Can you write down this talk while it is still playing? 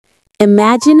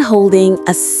Imagine holding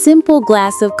a simple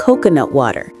glass of coconut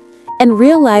water and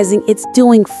realizing it's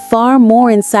doing far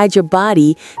more inside your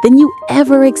body than you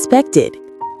ever expected.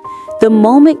 The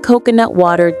moment coconut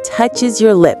water touches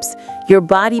your lips, your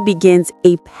body begins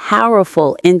a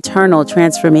powerful internal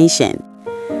transformation.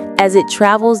 As it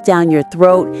travels down your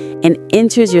throat and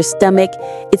enters your stomach,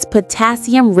 its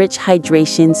potassium-rich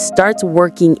hydration starts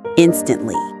working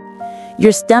instantly.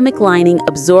 Your stomach lining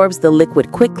absorbs the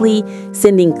liquid quickly,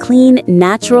 sending clean,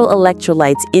 natural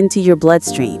electrolytes into your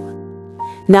bloodstream.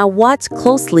 Now watch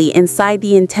closely inside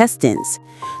the intestines.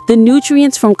 The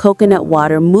nutrients from coconut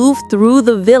water move through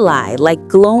the villi like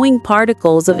glowing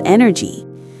particles of energy.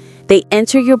 They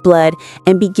enter your blood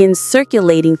and begin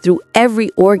circulating through every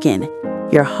organ: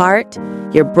 your heart,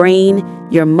 your brain,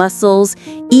 your muscles,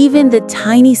 even the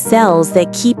tiny cells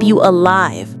that keep you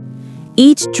alive.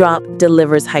 Each drop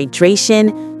delivers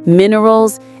hydration,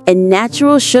 minerals, and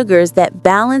natural sugars that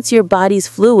balance your body's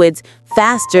fluids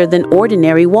faster than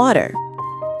ordinary water.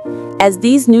 As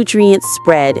these nutrients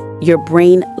spread, your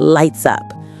brain lights up.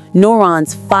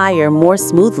 Neurons fire more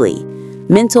smoothly.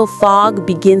 Mental fog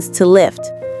begins to lift.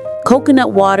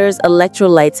 Coconut water's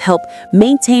electrolytes help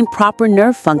maintain proper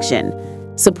nerve function,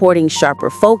 supporting sharper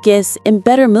focus and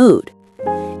better mood.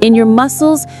 In your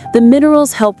muscles, the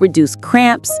minerals help reduce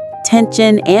cramps,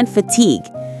 tension, and fatigue.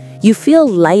 You feel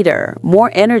lighter,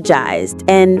 more energized,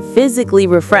 and physically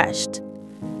refreshed.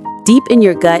 Deep in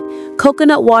your gut,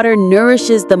 coconut water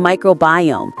nourishes the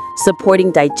microbiome,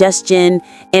 supporting digestion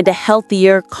and a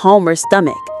healthier, calmer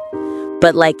stomach.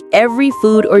 But like every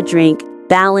food or drink,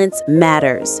 balance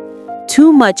matters.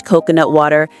 Too much coconut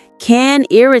water can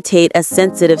irritate a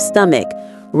sensitive stomach,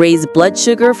 raise blood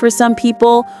sugar for some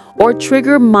people, or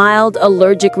trigger mild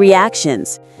allergic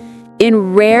reactions.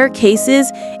 In rare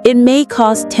cases, it may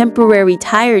cause temporary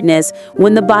tiredness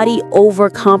when the body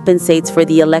overcompensates for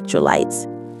the electrolytes.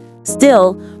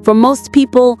 Still, for most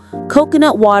people,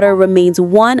 coconut water remains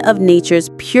one of nature's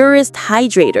purest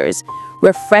hydrators,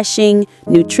 refreshing,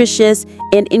 nutritious,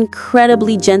 and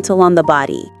incredibly gentle on the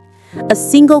body. A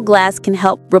single glass can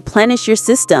help replenish your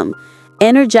system,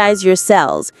 energize your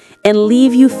cells, and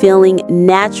leave you feeling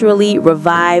naturally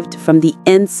revived from the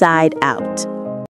inside out.